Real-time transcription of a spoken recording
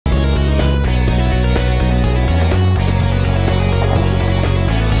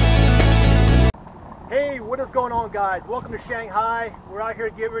going on, guys? Welcome to Shanghai. We're out here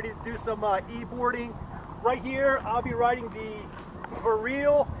getting ready to do some e-boarding. Right here, I'll be riding the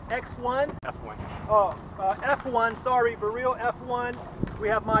Verreal X1. F1. Oh, F1, sorry, Verreal F1. We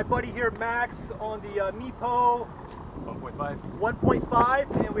have my buddy here, Max, on the Meepo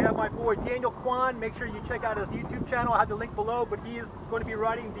 1.5, and we have my boy Daniel Kwan. Make sure you check out his YouTube channel. I have the link below, but he is going to be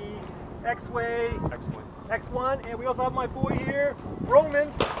riding the Eway X1. And we also have my boy here,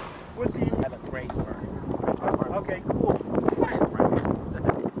 Roman, with the Freispur. Okay, cool.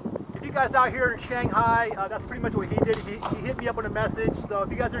 If you guys out here in Shanghai, that's pretty much what he did. He hit me up on a message. So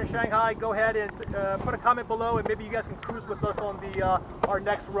if you guys are in Shanghai, go ahead and put a comment below, and maybe you guys can cruise with us on the our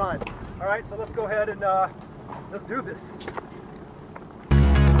next run. All right, so let's go ahead and let's do this.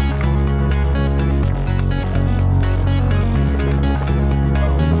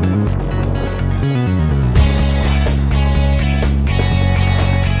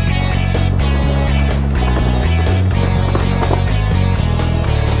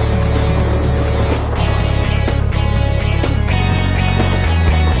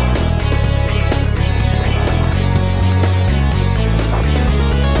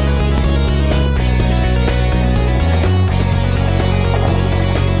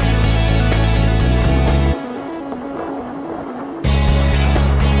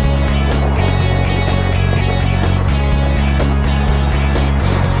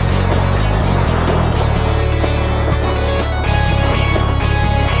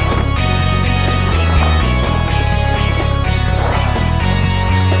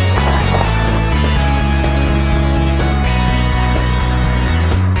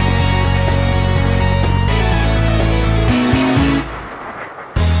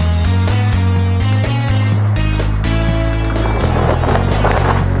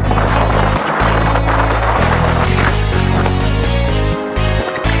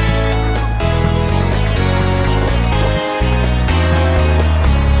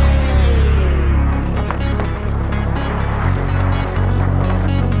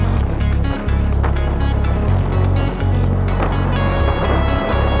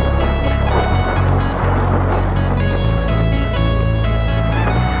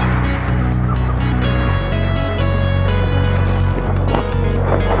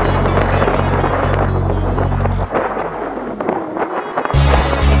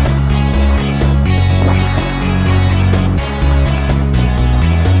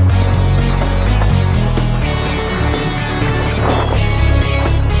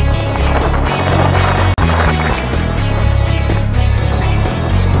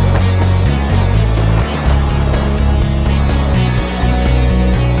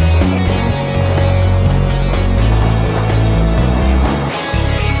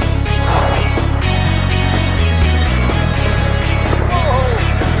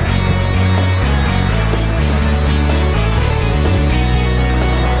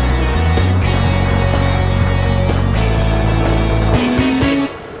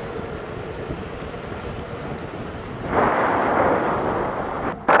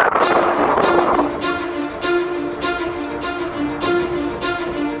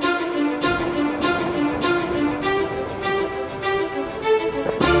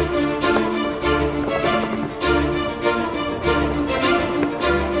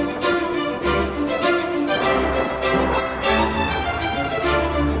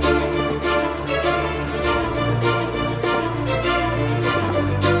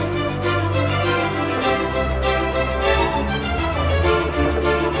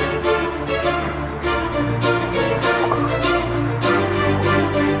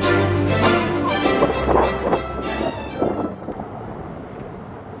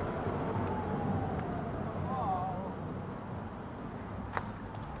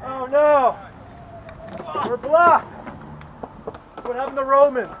 Oh no! We're blocked! What happened to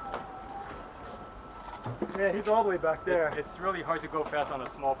Roman? Man, he's all the way back there. It's really hard to go fast on a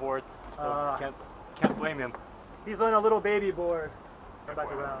small board, so can't blame him. He's on a little baby board. Turn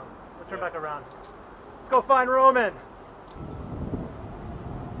back around. Let's turn back around. Let's go find Roman.